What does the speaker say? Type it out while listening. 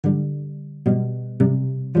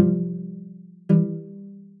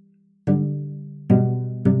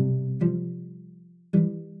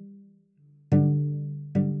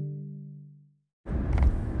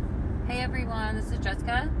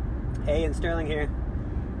Jessica. Hey, and Sterling here.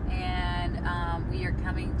 And we are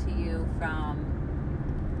coming to you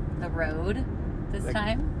from the road this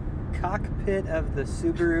time. Cockpit of the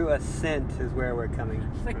Subaru Ascent is where we're coming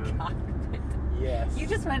The from. cockpit. Yes. You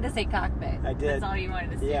just wanted to say cockpit. I did. That's all you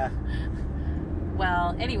wanted to say. Yeah.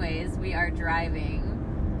 Well, anyways, we are driving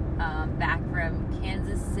back from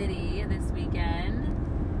Kansas City this weekend.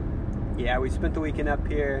 Yeah, we spent the weekend up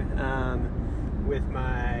here with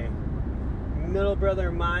my middle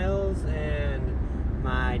brother Miles and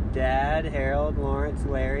my dad, Harold, Lawrence,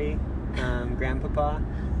 Larry, Grandpapa.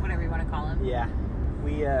 Whatever you want to call him. Yeah.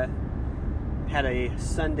 We had a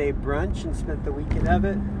Sunday brunch and spent the weekend of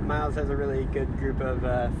it. Miles has a really good group of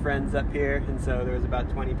friends up here, and so there was about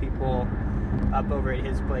 20 people up over at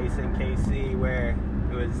his place in KC where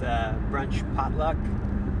it was brunch potluck.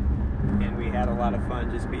 And we had a lot of fun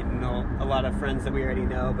just meeting a lot of friends that we already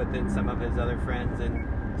know, but then some of his other friends and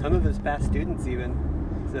some of his past students even.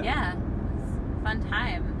 So. Yeah, it was a fun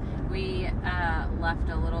time. We left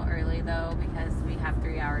a little early though because we have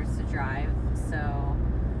 3 hours to drive, so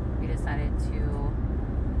we decided to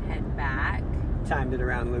head back. Timed it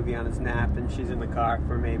around Luviana's nap, and she's in the car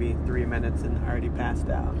for maybe 3 minutes and already passed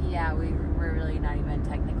out. Yeah, we're really not even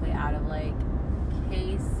technically out of like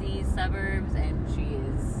KC suburbs, and she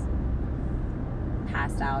is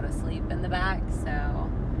passed out asleep in the back, so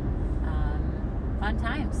fun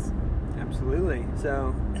times. Absolutely.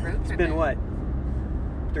 So Road it's tripping. been what,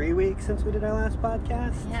 3 weeks since we did our last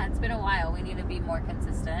podcast? Yeah, it's been a while. We need to be more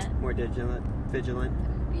consistent. More vigilant.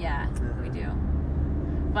 Yeah, we do.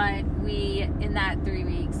 But in that 3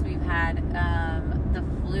 weeks, we've had the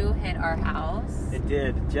flu hit our house. It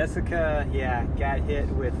did. Jessica, got hit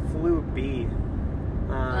with flu B.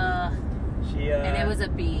 And it was a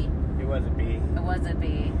B. It was a B. It was a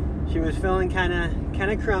B. She was feeling kind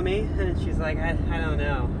of crummy, and she's like, I don't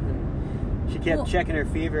know. And she kept checking her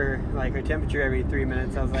fever, like her temperature every 3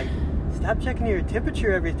 minutes. I was like, stop checking your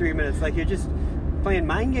temperature every 3 minutes. Like, you're just playing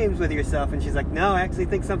mind games with yourself. And she's like, no, I actually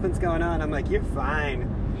think something's going on. I'm like, you're fine.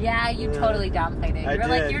 Yeah, you totally downplayed it. You were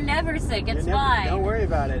like, you're never sick. It's fine. Don't worry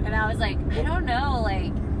about it. And I was like, I don't know.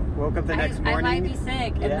 Like, woke up the next morning. I might be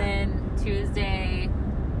sick. Yeah. And then Tuesday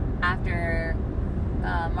after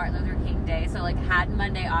Martin Luther King Day, so like had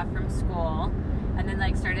Monday off from school, and then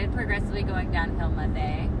like started progressively going downhill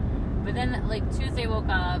Monday. But then like Tuesday woke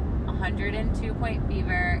up 102-point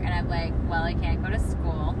fever, and I'm like, well, I can't go to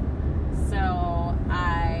school. So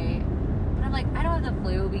but I'm like, I don't have the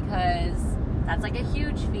flu because that's like a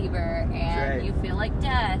huge fever, and right. You feel like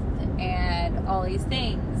death and all these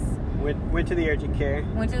things. Went to the urgent care.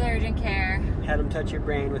 Had them touch your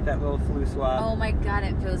brain with that little flu swab. Oh my god,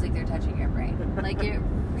 it feels like they're touching your brain. Like, it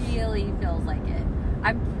really feels like it.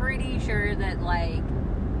 I'm pretty sure that, like,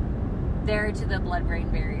 they're to the blood-brain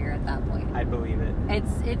barrier at that point. I believe it.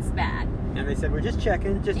 It's bad. And they said, we're just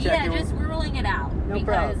checking. Yeah, just ruling it out. No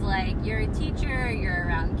because, problem. like, you're a teacher, you're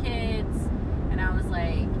around kids, and I was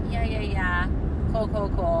like, yeah.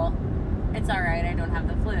 Cool. It's alright, I don't have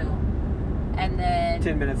the flu. And then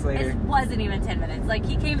 10 minutes later. It wasn't even 10 minutes. Like,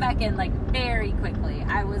 he came back in, like, very quickly.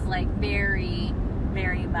 I was, like, very,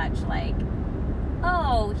 very much like,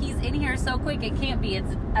 oh, he's in here so quick, it can't be.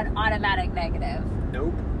 It's an automatic negative.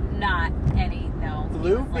 Nope. Not any, no.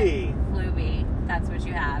 Flu B. Flu B. That's what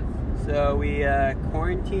you have. So we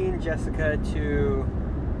quarantined Jessica to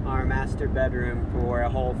our master bedroom for a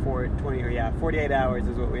whole 48 hours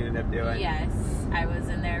is what we ended up doing. Yes. I was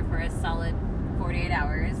in there for a solid 48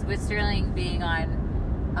 hours, with Sterling being on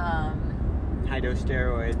high-dose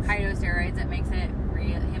steroids. That makes it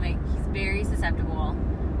he's very susceptible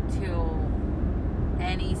to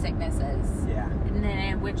any sicknesses. Yeah. And then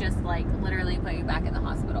it would just like literally put you back in the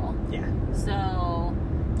hospital. Yeah. So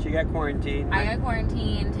She got quarantined. I got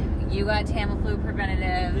quarantined. You got Tamiflu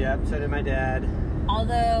preventative. Yep, so did my dad.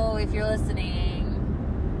 Although, if you're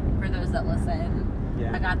listening, for those that listen,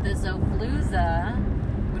 Yeah. I got the Zofluza,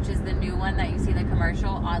 which is the new one that you see the commercial,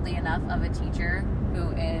 oddly enough, of a teacher who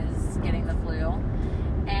is getting the flu.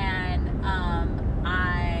 And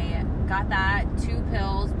I got that, 2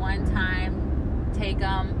 pills, 1 time, take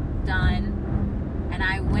them, done. And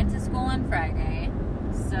I went to school on Friday,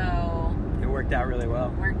 so It worked out really well.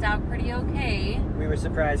 worked out pretty okay. We were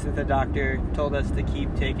surprised that the doctor told us to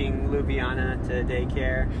keep taking Luviana to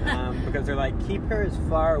daycare because they're like, keep her as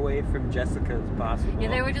far away from Jessica as possible. Yeah,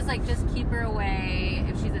 they were just like, just keep her away.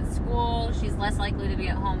 If she's at school, she's less likely to be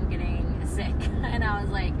at home getting sick. And I was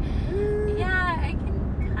like, yeah, I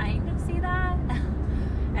can kind of see that.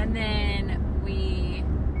 And then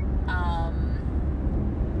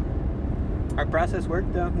our process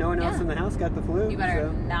worked though. No one else in the house got the flu. you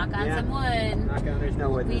better knock on some wood. Knock on, there's no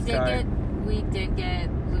wood in this car. week did get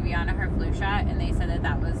Luviana her flu shot, and they said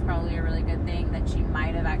that was probably a really good thing, that she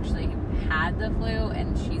might have actually had the flu,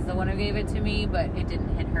 and she's the one who gave it to me, but it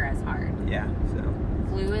didn't hit her as hard. Yeah, so.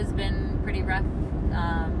 Flu has been pretty rough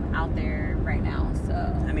out there right now, so.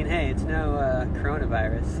 I mean, hey, it's no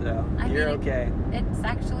coronavirus, so you're okay. It's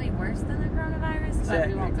actually worse than the coronavirus, but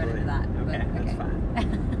we won't go into that. Okay, but, that's fine.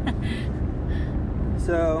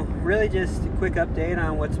 So, really just a quick update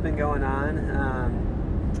on what's been going on.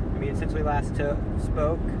 I mean, since we last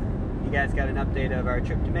spoke, you guys got an update of our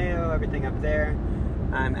trip to Mayo, everything up there.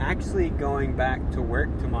 I'm actually going back to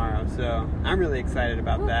work tomorrow, so I'm really excited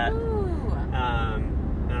about that. I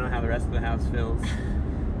don't know how the rest of the house feels.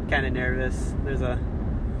 Kind of nervous. There's a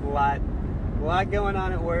lot going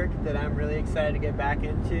on at work that I'm really excited to get back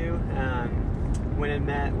into. Went and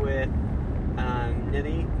met with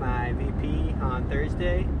Nidhi, my VP, on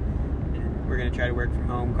Thursday. And we're going to try to work from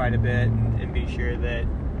home quite a bit and be sure that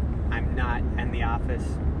I'm not in the office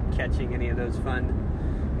catching any of those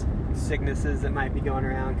fun sicknesses that might be going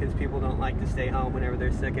around, because people don't like to stay home whenever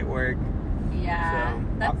they're sick at work. Yeah, so,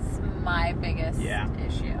 that's my biggest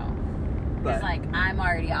issue. It's like, I'm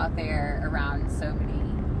already out there around so many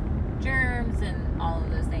germs and all of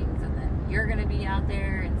those things, and then you're going to be out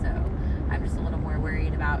there, and so I'm just a little more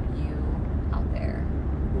worried about you out there.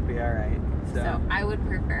 We'll be alright. So I would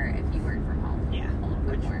prefer if you work from home. Yeah. A little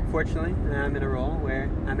bit more. Fortunately, I'm in a role where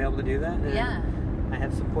I'm able to do that. And I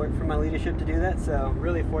have support from my leadership to do that, so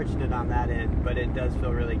really fortunate on that end. But it does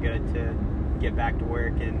feel really good to get back to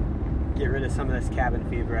work and get rid of some of this cabin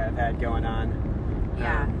fever I've had going on.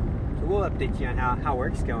 Yeah. So we'll update you on how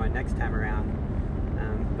work's going next time around.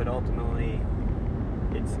 But ultimately,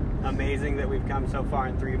 it's amazing that we've come so far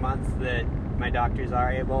in 3 months that my doctors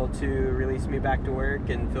are able to release me back to work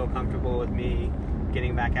and feel comfortable with me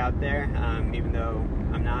getting back out there, even though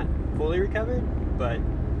I'm not fully recovered, but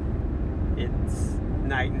it's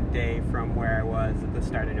night and day from where I was at the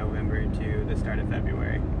start of November to the start of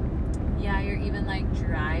February. Yeah, you're even like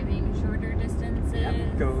driving shorter distances.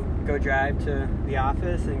 Yep. Go drive to the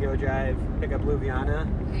office and go pick up Luviana.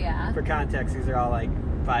 Yeah. For context, these are all like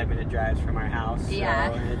 5-minute drives from our house.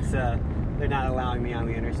 Yeah. So it's they're not allowing me on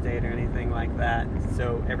the interstate or anything like that.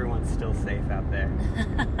 So everyone's still safe out there.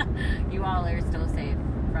 You all are still safe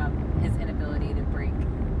from his inability to brake.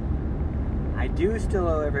 I do still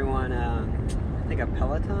owe everyone, I think, a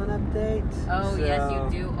Peloton update. Oh, so, yes,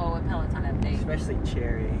 you do owe a Peloton update. Especially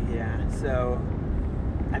Cherry, yeah. So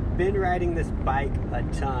I've been riding this bike a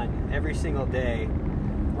ton, every single day.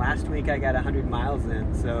 Last week I got 100 miles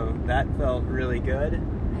in, so that felt really good.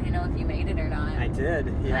 I didn't know if you made it or not. I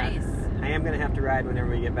did, yeah. Nice. I am going to have to ride whenever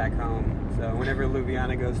we get back home. So whenever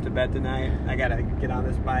Luviana goes to bed tonight, I got to get on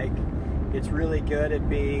this bike. It's really good at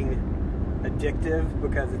being addictive,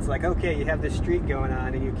 because it's like, okay, you have this streak going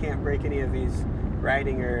on and you can't break any of these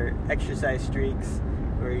riding or exercise streaks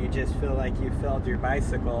where you just feel like you failed your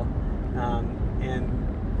bicycle.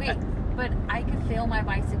 Wait, but I could fail my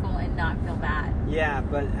bicycle and not feel bad. Yeah,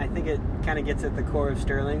 but I think it kind of gets at the core of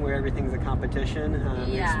Sterling, where everything's a competition,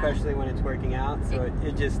 especially when it's working out. So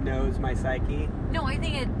it just knows my psyche. No, I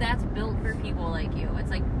think that's built for people like you. It's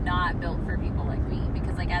like not built for people like me,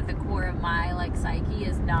 because like at the core of my like psyche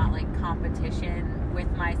is not like competition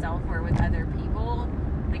with myself or with other people.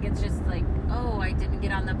 Like it's just like, oh, I didn't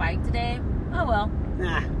get on the bike today. Oh well.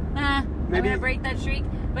 I'm gonna break that streak.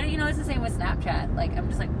 But you know, it's the same with Snapchat. Like I'm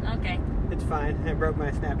just like, okay, it's fine. I broke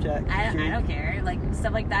my Snapchat. I don't care. Like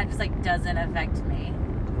stuff like that just like doesn't affect me.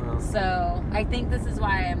 Well, so I think this is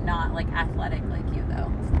why I'm not like athletic like you, though.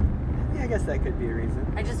 Yeah, I guess that could be a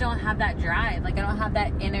reason. I just don't have that drive. Like I don't have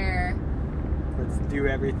that inner. Let's do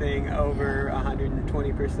everything over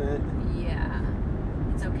 120%. Yeah.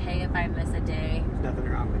 It's okay if I miss a day. There's nothing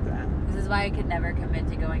wrong with that. This is why I could never commit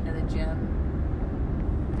to going to the gym.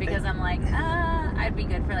 Because I'm like, I'd be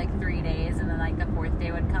good for like 3 days, and then like the 4th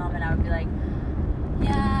day would come and I would be like,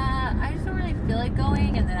 yeah, I just don't really feel like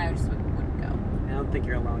going, and then I just wouldn't go. I don't think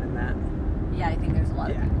you're alone in that. Yeah, I think there's a lot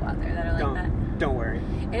of people out there that are like that. Don't worry.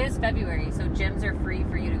 It is February, so gyms are free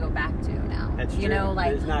for you to go back to now. That's true. You know,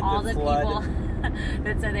 like all the flood. people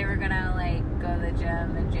that said they were gonna like go to the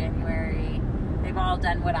gym in January, they've all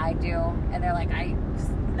done what I do, and they're like, I just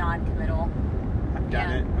non-committal. I've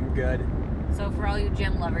done it. I'm good. So for all you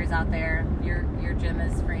gym lovers out there, your gym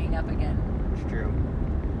is freeing up again. It's true.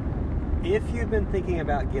 If you've been thinking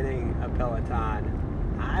about getting a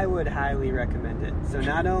Peloton, I would highly recommend it. So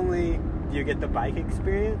not only do you get the bike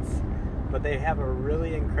experience, but they have a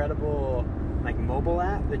really incredible like mobile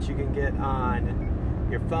app that you can get on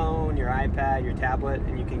your phone, your iPad, your tablet,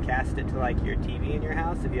 and you can cast it to like your TV in your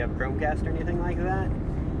house if you have Chromecast or anything like that.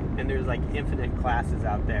 and there's like infinite classes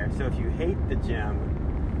out there. So if you hate the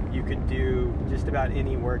gym, you could do just about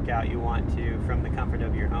any workout you want to from the comfort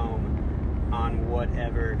of your home on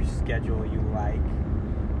whatever schedule you like.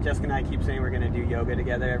 Jessica and I keep saying we're going to do yoga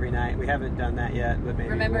together every night. We haven't done that yet, but maybe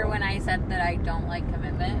Remember when I said that I don't like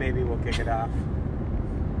commitment? Maybe we'll kick it off.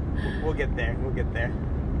 We'll get there. We'll get there.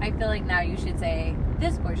 I feel like now you should say,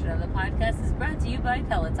 this portion of the podcast is brought to you by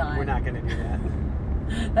Peloton. We're not going to do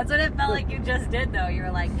that. That's what it felt like you just did, though. You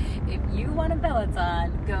were like, if you want a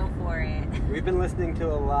Peloton, go for it. We've been listening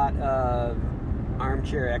to a lot of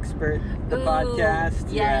Armchair Expert, the podcast. Yes,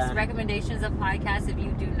 yeah. Recommendations of podcasts. If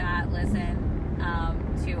you do not listen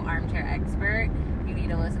to Armchair Expert, you need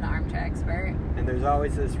to listen to Armchair Expert. And there's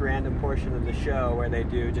always this random portion of the show where they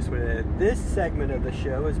do just what this segment of the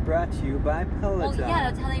show is brought to you by Peloton. Oh, yeah,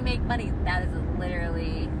 that's how they make money. That is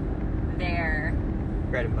literally their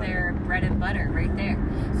bread and butter. Their bread and butter right there.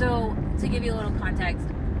 So, to give you a little context,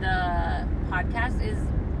 the podcast is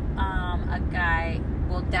a guy,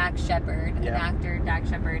 Dax Shepard, an actor, Dax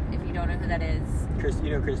Shepard. If you don't know who that is,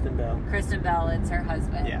 you know Kristen Bell. Kristen Bell, it's her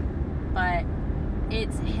husband. Yeah. But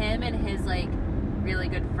it's him and his really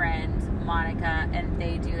good friend Monica, and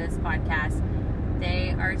they do this podcast.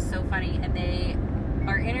 They are so funny, and they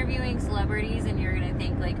are interviewing celebrities, and you're gonna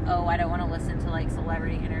think oh, I don't want to listen to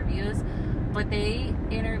celebrity interviews, but they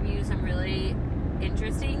interview some really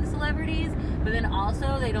interesting celebrities, but then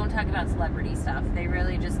also they don't talk about celebrity stuff. They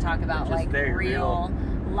really just talk about real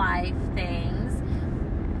life things.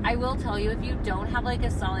 I will tell you, if you don't have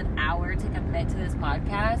a solid hour to commit to this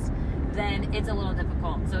podcast, then it's a little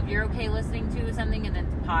difficult. So if you're okay listening to something and then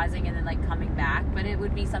pausing and then coming back, but it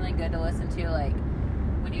would be something good to listen to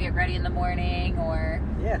when you get ready in the morning, or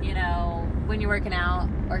when you're working out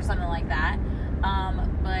or something like that.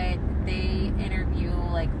 But they interview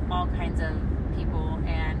all kinds of people,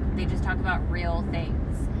 and they just talk about real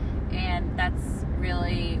things, and that's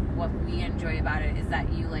really what we enjoy about it, is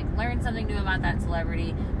that you learn something new about that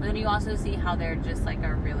celebrity, but then you also see how they're just a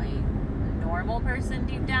really normal person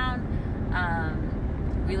deep down.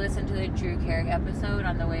 We listened to the Drew Carey episode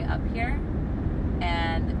on the way up here,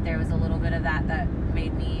 and there was a little bit of that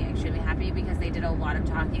made me extremely happy, because they did a lot of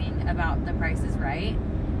talking about The Price is Right.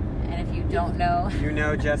 And if you don't know,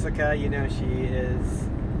 Jessica, she is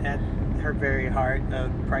at her very heart a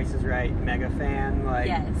Price is Right mega fan.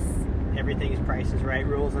 Yes, everything's Price is Right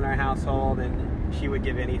rules in our household, and she would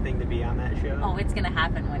give anything to be on that show. Oh, it's gonna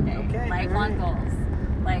happen one day. Okay, lifelong goals.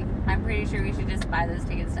 I'm pretty sure we should just buy those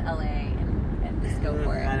tickets to LA and just go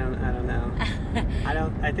for it. I don't know.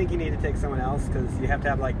 I think you need to take someone else, because you have to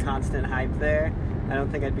have constant hype there. I don't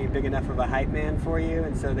think I'd be big enough of a hype man for you,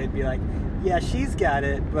 and so they'd be like, yeah, she's got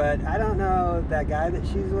it, but I don't know that guy that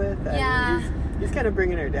she's with. Yeah. He's kind of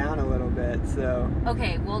bringing her down a little bit, so.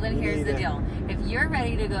 Okay, well then here's the deal. If you're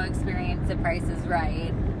ready to go experience The Price is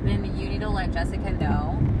Right, then you need to let Jessica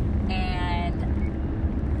know,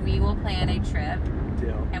 and we will plan a trip.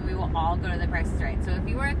 Deal. And we will all go to The Price is Right. So if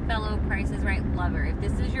you are a fellow Price is Right lover, if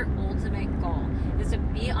this is your ultimate goal, is to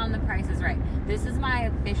be on The Price is Right, this is my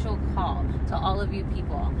official call to all of you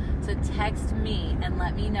people to text me and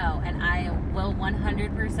let me know, and I will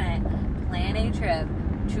 100% plan a trip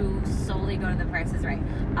to solely go to The Price is Right.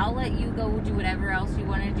 I'll let you go do whatever else you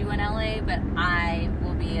want to do in LA, but I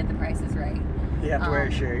will be at The Price is Right. You have to wear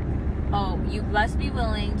a shirt. Oh, you must be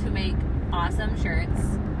willing to make awesome shirts.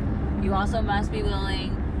 You also must be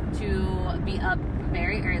willing to be up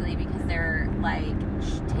very early, because they're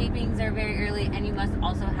tapings are very early, and you must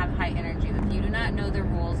also have high energy. If you do not know the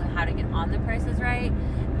rules of how to get on The Price is Right,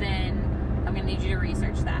 then I'm going to need you to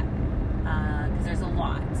research that, because there's a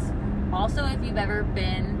lot. Also, if you've ever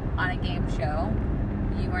been on a game show,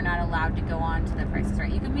 you are not allowed to go on to The Price is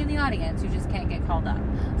Right. You can be in the audience, you just can't get called up.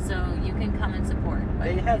 So you can come and support. But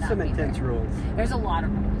they have some intense rules. There's a lot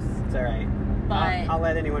of rules. It's all right. But I'll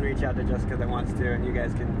let anyone reach out to Jessica that wants to, and you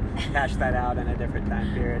guys can hash that out in a different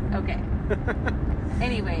time period. Okay.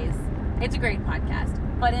 Anyways, it's a great podcast.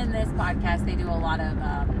 But in this podcast, they do a lot of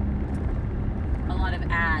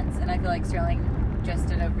ads, and I feel like Sterling just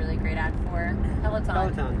did a really great ad for Peloton.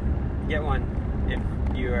 Peloton. Get one if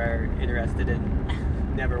you are interested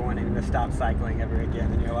in never wanting to stop cycling ever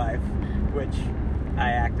again in your life, which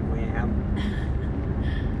I actively am.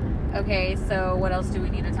 Okay, so what else do we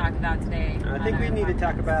need to talk about today? I think we need to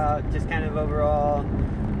talk about just kind of overall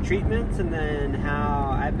treatments, and then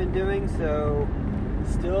how I've been doing. So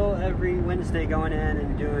still every Wednesday going in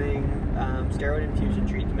and doing steroid infusion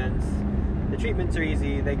treatments. The treatments are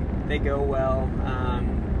easy. They go well.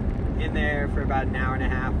 In there for about an hour and a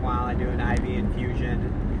half while I do an IV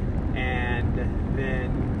infusion, and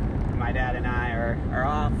then my dad and I are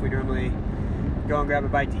off. We normally go and grab a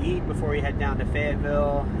bite to eat before we head down to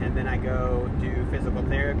Fayetteville, and then I go do physical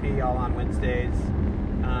therapy all on Wednesdays.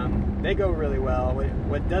 They go really well.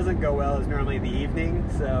 What doesn't go well is normally the evening,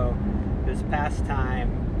 so this past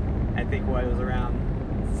time, I think it was around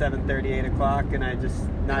 7:30, 8 o'clock, and I just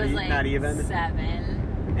not even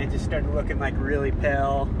 7, and just started looking like really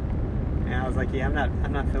pale, and I was like, yeah,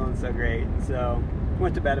 I'm not feeling so great. So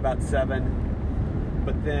went to bed about 7,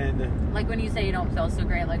 but then like when you say you don't feel so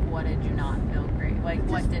great, like what did you not feel great? Like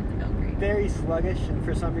what didn't feel great? Very sluggish, and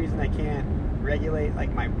for some reason I can't regulate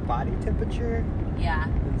like my body temperature. Yeah.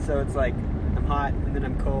 And so it's like I'm hot, and then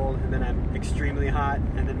I'm cold, and then I'm extremely hot,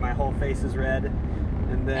 and then my whole face is red,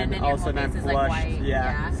 and then all of a sudden I'm flushed. Like white.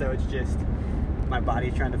 Yeah. So it's just my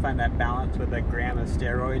body trying to find that balance with a gram of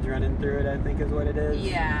steroids running through it, I think is what it is.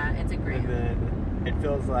 Yeah, it's a gram. And then it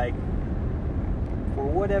feels like, for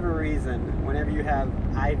whatever reason, whenever you have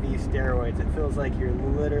IV steroids, it feels like you're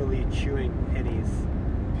literally chewing pennies.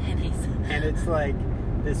 Pennies. And it's like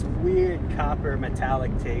this weird copper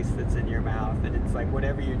metallic taste that's in your mouth, and it's like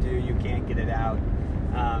whatever you do, you can't get it out.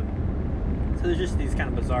 So there's just these kind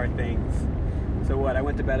of bizarre things. So I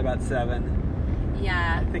went to bed about 7.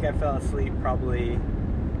 Yeah. I think I fell asleep probably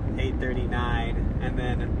 8:39, and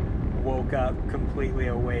then woke up completely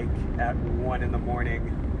awake at 1 in the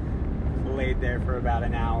morning. Laid there for about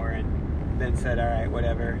an hour, and then said, all right,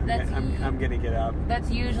 whatever, I'm gonna get up.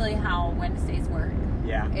 That's usually how Wednesdays work.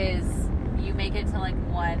 Yeah. Is you make it to like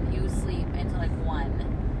 1, you sleep until like 1,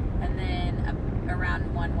 and then around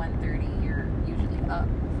 1:30 you're usually up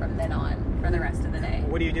from then on for the rest of the day.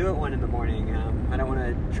 What do you do at 1 in the morning? I don't want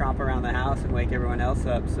to tromp around the house and wake everyone else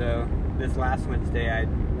up, so this last Wednesday I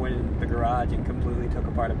went in the garage and completely took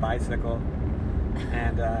apart a bicycle,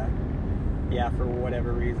 and yeah, for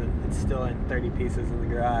whatever reason, it's still in 30 pieces in the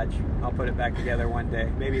garage. I'll put it back together one day.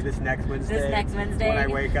 Maybe this next Wednesday. When I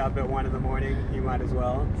wake up at 1 in the morning, you might as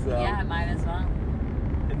well. So. Yeah, I might as well.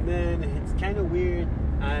 And then it's kind of weird.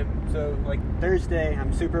 So like Thursday,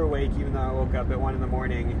 I'm super awake even though I woke up at 1 in the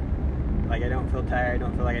morning. Like I don't feel tired. I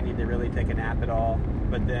don't feel like I need to really take a nap at all.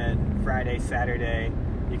 But then Friday, Saturday,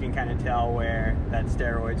 you can kind of tell where that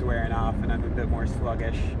steroid's wearing off and I'm a bit more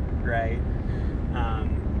sluggish, right?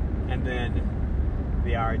 And then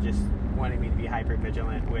they are just wanting me to be hyper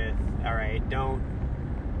vigilant with, all right, don't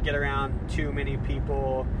get around too many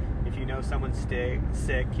people. If you know someone's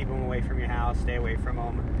sick, keep them away from your house, stay away from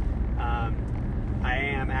them. I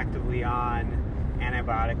am actively on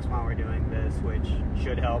antibiotics while we're doing this, which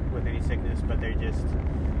should help with any sickness, but they're just,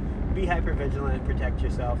 be hyper vigilant, protect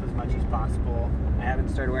yourself as much as possible. I haven't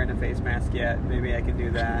started wearing a face mask yet. Maybe I can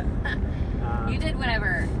do that. You did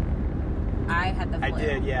whenever I had the flu. I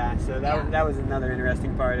did, yeah. So that was another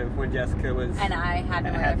interesting part of when Jessica was. And I had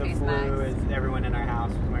to wear a face mask. The flu, is everyone in our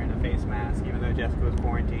house was wearing a face mask, even though Jessica was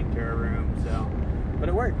quarantined to her room. So, but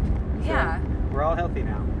it worked. Yeah. So we're all healthy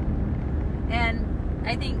now. And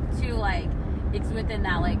I think too, like it's within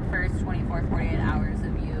that like first 24, 48 hours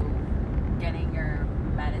of you getting your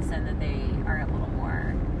medicine that they are a little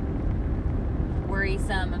more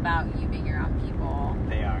worrisome about you being around people.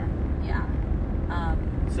 They are. Yeah.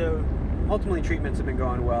 So ultimately treatments have been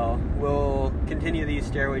going well. We'll continue these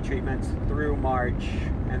steroid treatments through March,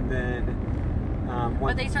 and then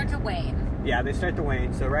but they start to wane. Yeah, they start to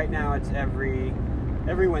wane. So right now it's every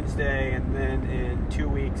Wednesday, and then in 2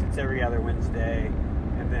 weeks it's every other Wednesday,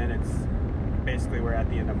 and then it's basically we're at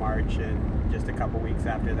the end of March and just a couple weeks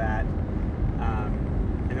after that.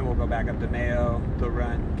 And then we'll go back up to Mayo. They'll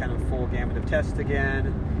run kind of full gamut of tests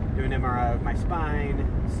again, do an MRI of my spine,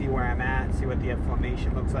 see where I'm at, see what the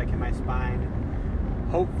inflammation looks like in my spine.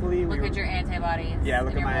 Hopefully look at your antibodies. Yeah,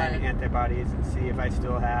 look at my antibodies and see if I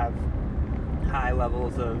still have high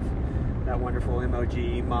levels of that wonderful MOG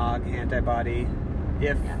antibody.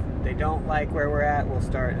 If they don't like where we're at, we'll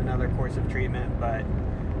start another course of treatment, but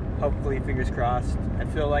hopefully, fingers crossed. I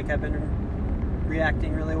feel like I've been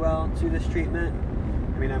reacting really well to this treatment.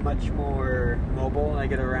 I mean, I'm much more mobile. I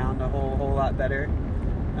get around a whole lot better.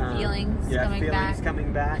 Feelings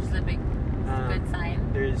coming back. Which is a big good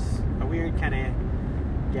sign. There's a weird kind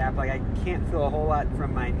of gap. Like, I can't feel a whole lot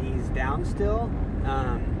from my knees down still.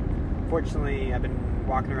 Fortunately, I've been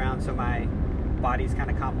walking around, so my body's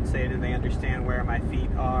kind of compensated, and they understand where my feet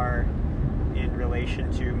are in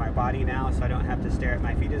relation to my body now, so I don't have to stare at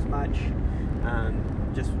my feet as much.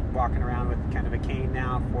 Just walking around with kind of a cane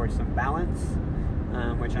now for some balance,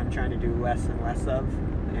 which I'm trying to do less and less of,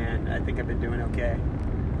 and I think I've been doing okay.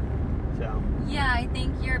 So yeah, I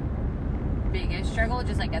think your biggest struggle,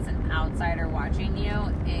 just like as an outsider watching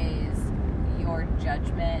you, is your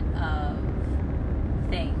judgment of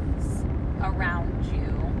things around you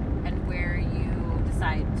and where you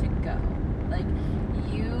decide to go. Like,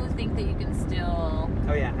 you think that you can still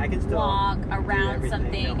Oh yeah, I can still walk do around everything,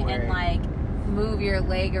 something don't worry. and like move your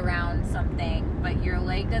leg around something, but your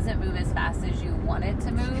leg doesn't move as fast as you want it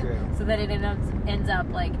to move, true. so that it ends up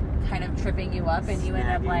like kind of tripping you up, and you end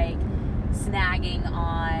up Snagging. like snagging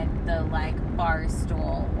on the like bar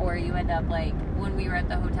stool, or you end up like when we were at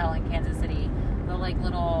the hotel in Kansas City, the like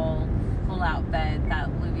little pull-out bed that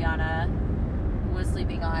Luviana was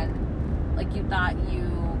sleeping on, like you thought you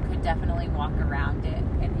could definitely walk around it,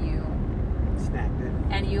 and you Snagged it.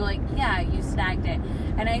 and you like, yeah, you snagged it.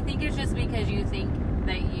 And I think it's just because you think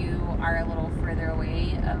that you are a little further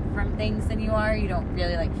away from things than you are. You don't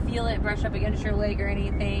really like feel it brush up against your leg or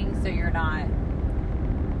anything, so you're not.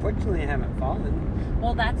 Fortunately, I haven't fallen.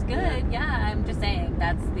 Well, that's good. Yeah, I'm just saying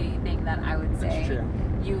that's the thing that I would say. That's true.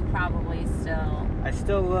 You probably still. I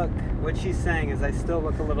still look, what she's saying is I still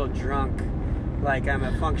look a little drunk, like I'm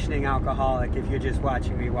a functioning alcoholic if you're just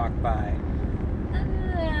watching me walk by.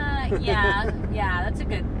 Yeah, that's a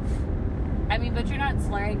good. I mean, but you're not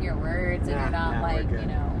slurring your words, and Nah, you're not nah, we're like, good. you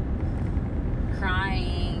know,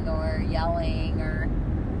 crying or yelling or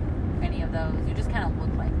any of those. You just kind of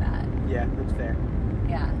look like that. Yeah, that's fair.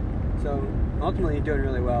 Yeah. So, ultimately, you're doing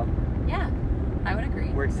really well. Yeah, I would agree.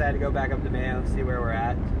 We're excited to go back up to Mayo, see where we're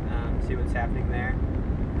at, see what's happening there.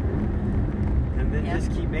 And then Yeah.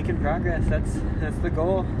 just keep making progress. That's the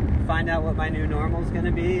goal. Find out what my new normal is going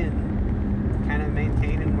to be and kind of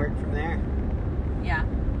maintain and work from there. Yeah.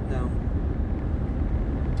 So,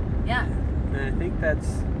 Yeah. and I think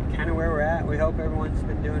that's kind of where we're at. We hope everyone's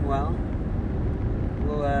been doing well.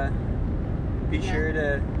 We'll be Yeah. sure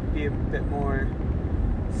to be a bit more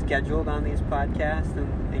scheduled on these podcasts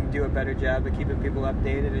and do a better job of keeping people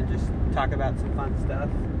updated and just talk about some fun stuff.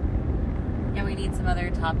 Yeah, we need some other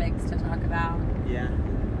topics to talk about. Yeah.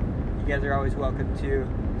 You guys are always welcome to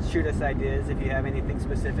shoot us ideas if you have anything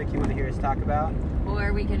specific you want to hear us talk about.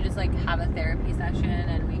 Or we can just like have a therapy session,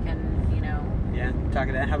 and we can, you know, Yeah,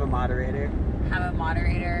 have a moderator. have a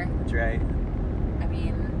moderator. That's right. I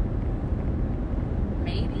mean,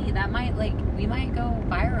 maybe that might like, we might go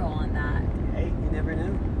viral on that. Hey, you never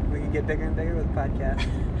know. We can get bigger and bigger with podcasts.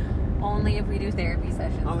 Only if we do therapy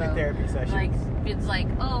sessions. Only though. therapy sessions. Like, it's like,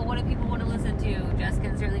 oh, what do people want to listen to? Jessica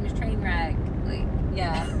and Sterling's train wreck. Like,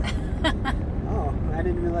 yeah. Oh, I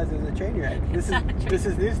didn't realize it was a train wreck. This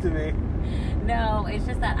is news to me. No, it's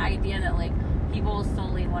just that idea that like people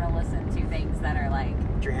solely want to listen to things that are like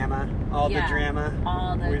Drama. All Yeah, the drama.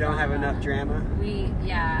 all the We don't have drama. enough drama.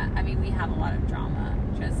 I mean, we have a lot of drama,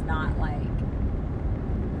 just not like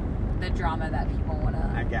the drama that people want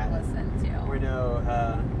I to got it. listen to. We're no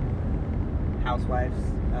housewives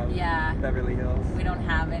of Yeah. Beverly Hills. We don't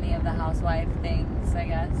have any of the housewife things, I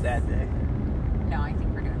guess. Sad day. No, I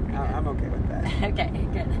think we're doing pretty good. I'm okay with that. Okay,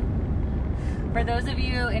 good. For those of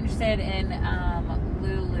you interested in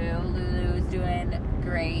Lulu's doing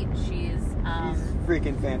great. She's She's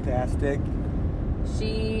freaking fantastic.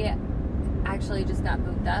 she actually just got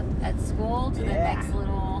moved up at school to the Yeah. next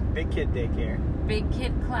little Big kid daycare. big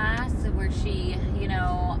kid class where she, you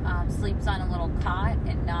know, sleeps on a little cot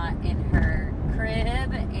and not in her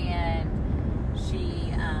crib, and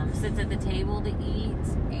she sits at the table to eat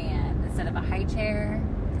and instead of a high chair.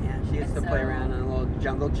 Yeah, she gets to play So- around in a little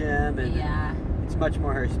jungle gym, and Yeah. it's much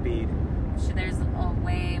more her speed. There's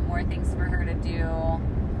way more things for her to do,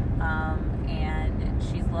 and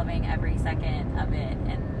she's loving every second of it,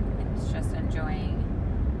 and it's just enjoying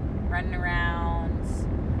running around.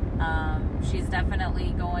 She's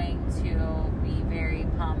definitely going to be very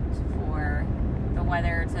pumped for the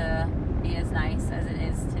weather to be as nice as it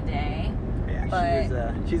is today. Yeah,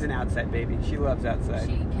 But- she's an outside baby. She loves outside.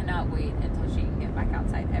 She cannot wait until she can get back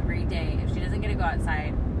outside every day. If she doesn't get to go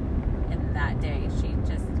outside in that day, she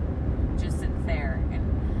just sits there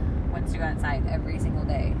and wants to go outside every single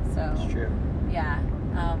day. So It's true. yeah,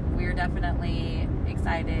 we're definitely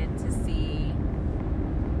excited to see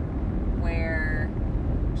where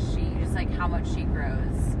just like how much she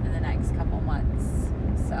grows in the next couple months.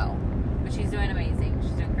 So, but she's doing amazing.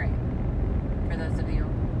 She's doing great. For those of you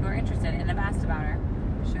who are interested and have asked about her,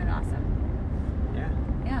 she's doing awesome. Yeah.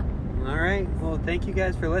 Yeah, All right. Well, thank you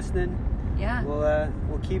guys for listening. yeah.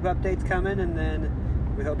 We'll keep updates coming, and then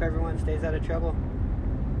we hope everyone stays out of trouble.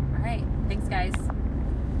 All right. Thanks, guys.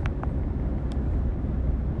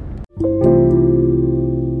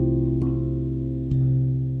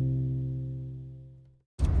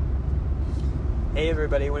 Hey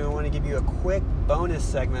everybody, we want to give you a quick bonus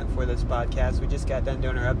segment for this podcast. We just got done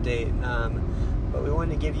doing our update, but we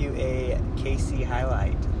wanted to give you a KC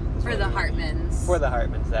highlight. is For what the we wanted to- Hartmans. For the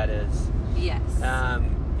Hartmans, that is. Yes.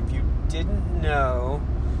 If you didn't know,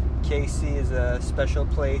 KC is a special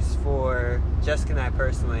place for Jessica and I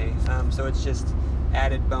personally. So it's just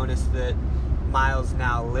added bonus that Miles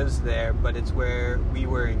now lives there, but it's where we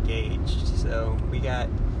were engaged. So we got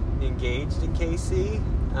engaged in KC.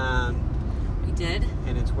 We did.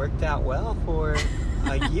 And it's worked out well for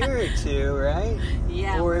a year or two, right?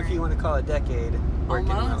 Yeah. Or if you want to call it a decade.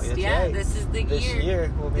 Almost, That's yeah. right. This is the This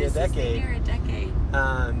year will be a decade. This is the year, a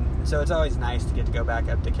decade. So it's always nice to get to go back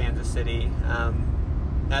up to Kansas City.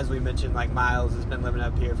 As we mentioned, like Miles has been living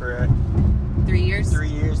up here for 3 years. 3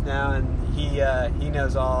 years now, and he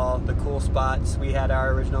knows all the cool spots. We had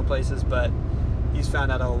our original places, but he's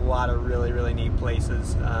found out a lot of really, really neat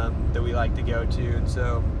places that we like to go to. And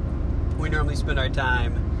so we normally spend our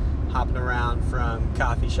time hopping around from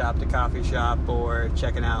coffee shop to coffee shop or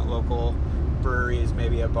checking out local breweries,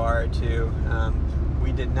 maybe a bar or two.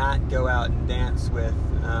 We did not go out and dance with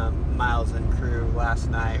Miles and crew last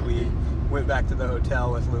night. We went back to the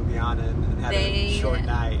hotel with Ljubljana and had a short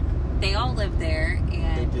night. They all live there,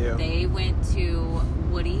 and They do. they went to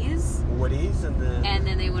Woody's, and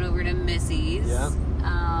then they went over to Missy's. Yeah.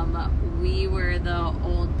 We were the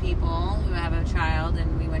old people who have a child,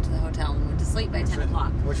 and we went to the hotel and went to sleep by 10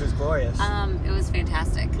 o'clock. Which was glorious. It was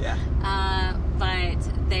fantastic. Yeah.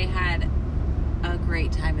 But they had a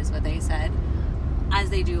great time, is what they said, as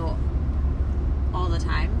they do all the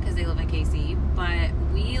time because they live in KC. But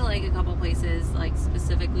we like a couple places, like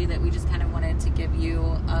specifically that we just kind of wanted to give you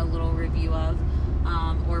a little review of,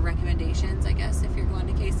 or recommendations, I guess, if you're going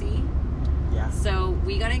to KC. Yeah. So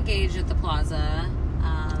we got engaged at the Plaza.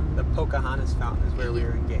 The Pocahontas Fountain is where we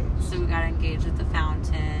were engaged. So we got engaged at the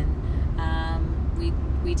fountain.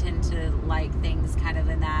 We tend to like things kind of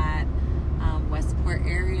in that Westport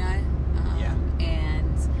area. Yeah.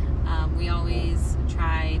 And we always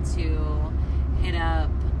try to hit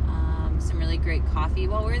up some really great coffee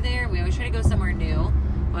while we're there. We always try to go somewhere new.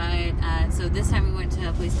 But so this time we went to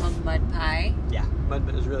a place called Mud Pie. Yeah, Mud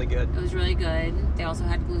Pie was really good. It was really good. They also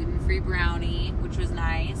had gluten-free brownie, which was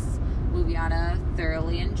nice. Ljubljana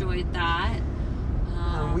thoroughly enjoyed that.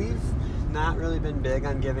 We've not really been big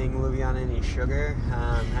on giving Ljubljana any sugar.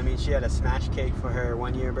 I mean, she had a smash cake for her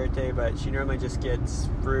 1-year birthday, but she normally just gets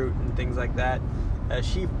fruit and things like that.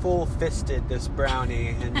 She full-fisted this brownie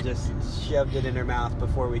and just shoved it in her mouth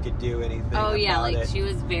before we could do anything about it. She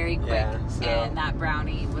was very quick, Yeah, and that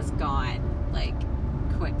brownie was gone, like,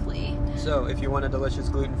 quickly. So, if you want a delicious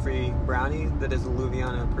gluten-free brownie that is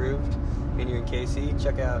Ljubljana approved and you're in KC,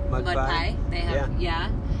 check out Mud Pie. They have, yeah.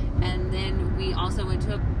 And then we also went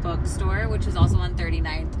to a bookstore, which is also on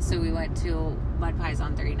 39th. So we went to Mud Pie's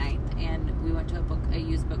on 39th, and we went to a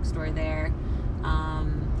used bookstore there.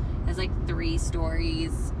 It has like 3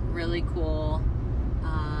 stories, really cool.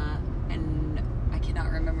 And I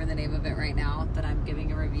cannot remember the name of it right now that I'm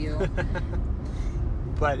giving a review.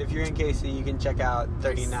 But if you're in KC, you can check out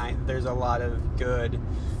 39th. There's a lot of good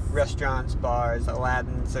restaurants, bars.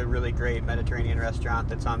 Aladdin's a really great Mediterranean restaurant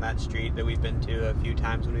that's on that street that we've been to a few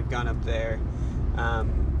times when we've gone up there.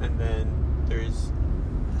 And then there's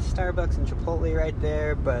Starbucks and Chipotle right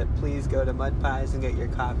there, but please go to Mud Pies and get your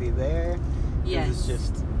coffee there. Yes. It's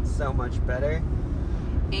just so much better.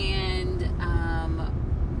 And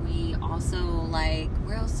we also, like,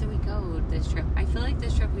 where else did we go this trip? I feel like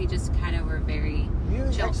this trip we just kind of were very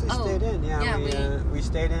chill. Actually stayed in. Yeah, we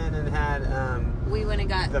stayed in and had we went and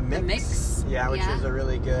got the mix. Yeah, which was a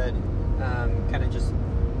really good kind of just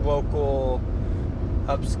local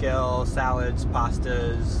upscale salads,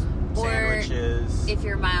 pastas, sandwiches. If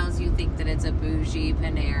you're Miles, you think that it's a bougie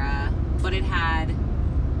Panera, but it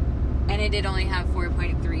did only have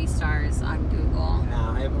 4.3 stars on Google.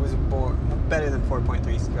 No, it was better than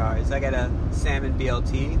 4.3 stars. I got a salmon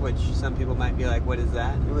BLT, which some people might be like, what is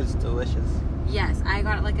that? It was delicious. Yes, I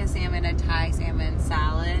got like a Thai salmon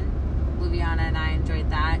salad. Ljubljana and I enjoyed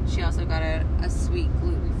that. She also got a sweet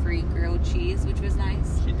gluten-free grilled cheese, which was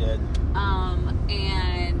nice. She did.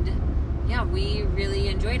 And yeah, we really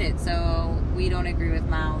enjoyed it. So we don't agree with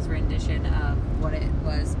Miles' rendition of what it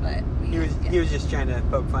was, but he was just trying to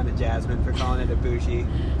poke fun at Jasmine for calling it a bougie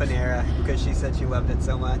Panera because she said she loved it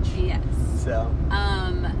so much. Yes. So.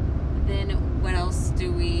 Then what else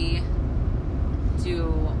do we do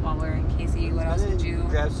while we're in KC? What else did you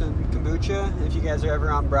grab? Some kombucha. If you guys are ever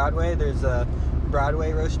on Broadway, there's a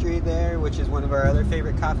Broadway Roastery there, which is one of our other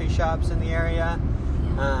favorite coffee shops in the area.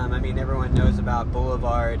 Yeah. I mean, everyone knows about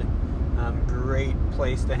Boulevard. Great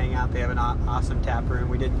place to hang out. They have an awesome tap room.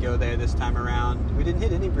 We didn't go there this time around. We didn't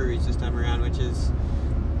hit any breweries this time around, which is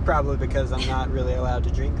probably because I'm not really allowed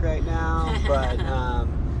to drink right now. But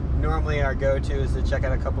normally our go-to is to check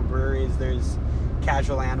out a couple breweries. There's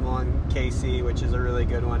Casual Animal in KC, which is a really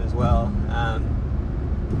good one as well.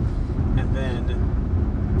 And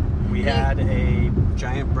then we had a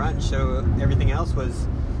giant brunch, so everything else was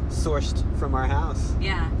sourced from our house.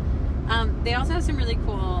 Yeah. They also have some really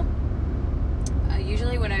cool...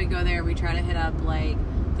 usually when I go there, we try to hit up, like,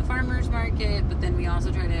 the farmer's market, but then we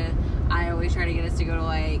also I always try to get us to go to,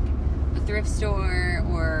 like, a thrift store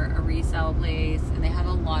or a resale place, and they have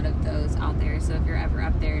a lot of those out there, so if you're ever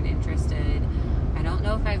up there and interested. I don't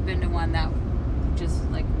know if I've been to one that just,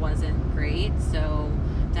 like, wasn't great, so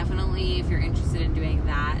definitely if you're interested in doing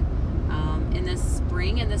that. In the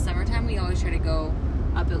spring and the summertime, we always try to go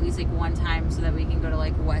up at least, like, one time so that we can go to,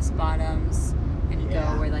 like, West Bottoms and go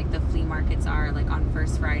where, like, the flea markets are, like, on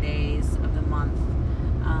first Fridays of the month.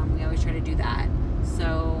 We always try to do that.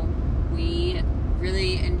 So we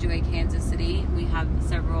really enjoy Kansas City. We have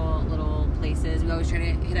several little places. We always try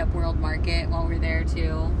to hit up World Market while we're there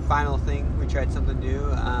too. Final thing, we tried something new,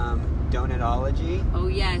 Donutology. Oh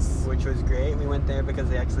yes. Which was great. We went there because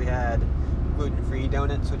they actually had gluten-free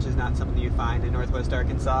donuts, which is not something you find in Northwest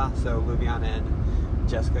Arkansas. So Luviana and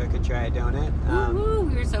Jessica could try a donut. Woo-hoo,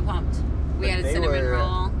 we were so pumped. We had a cinnamon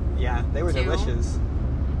roll. Yeah, they were delicious.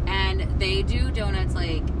 And they do donuts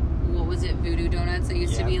like, what was it, Voodoo Donuts that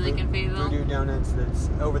used to be like in Fayetteville? Voodoo Donuts, that's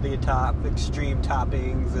over the top, extreme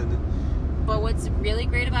toppings. But what's really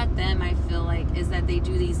great about them, I feel like, is that they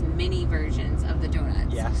do these mini versions of the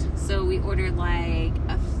donuts. Yes. So we ordered like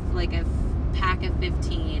a pack of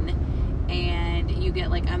 15, and you get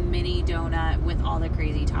like a mini donut with all the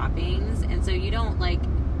crazy toppings, and so you don't like,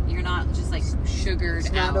 you're not just like sugared out.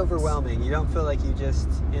 It's not overwhelming. You don't feel like you just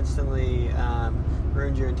instantly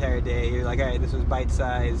ruined your entire day. You're like, all right, this was bite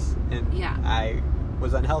size, and I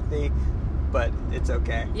was unhealthy, but it's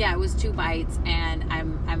okay. Yeah, it was 2 bites, and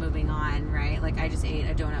I'm moving on, right? Like, I just ate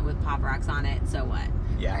a donut with Pop Rocks on it, so what?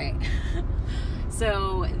 Yeah. Right?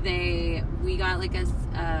 So we got like a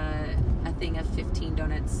thing of 15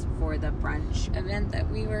 donuts for the brunch event that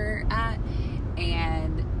we were at,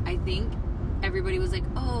 and I think everybody was like,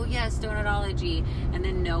 oh yes, Donutology, and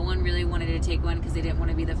then no one really wanted to take one because they didn't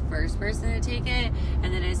want to be the first person to take it,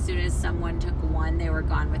 and then as soon as someone took one, they were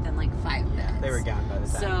gone within like 5 minutes. They were gone by the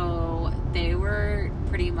time. So they were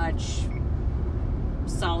pretty much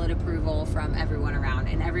solid approval from everyone around,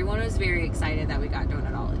 and everyone was very excited that we got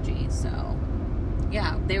Donutology. So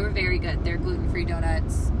yeah, they were very good. They're gluten-free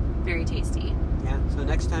donuts, very tasty. Yeah, so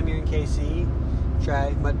next time you're in KC,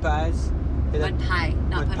 try mud pies. Mud pie,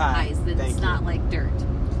 not mud pies. It's not like dirt.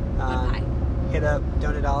 Mud pie. Hit up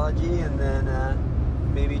Donutology, and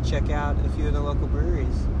then maybe check out a few of the local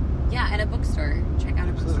breweries. Yeah, and a bookstore. Check out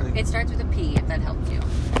a bookstore. It starts with a P, if that helps you.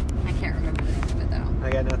 I can't remember the name of it, though.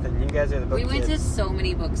 I got nothing. You guys are the book We went kids. to so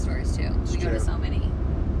many bookstores, too. We go to so many.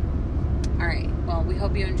 All right. Well, we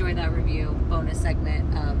hope you enjoyed that review bonus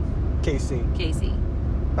segment of KC. KC.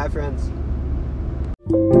 Bye, friends.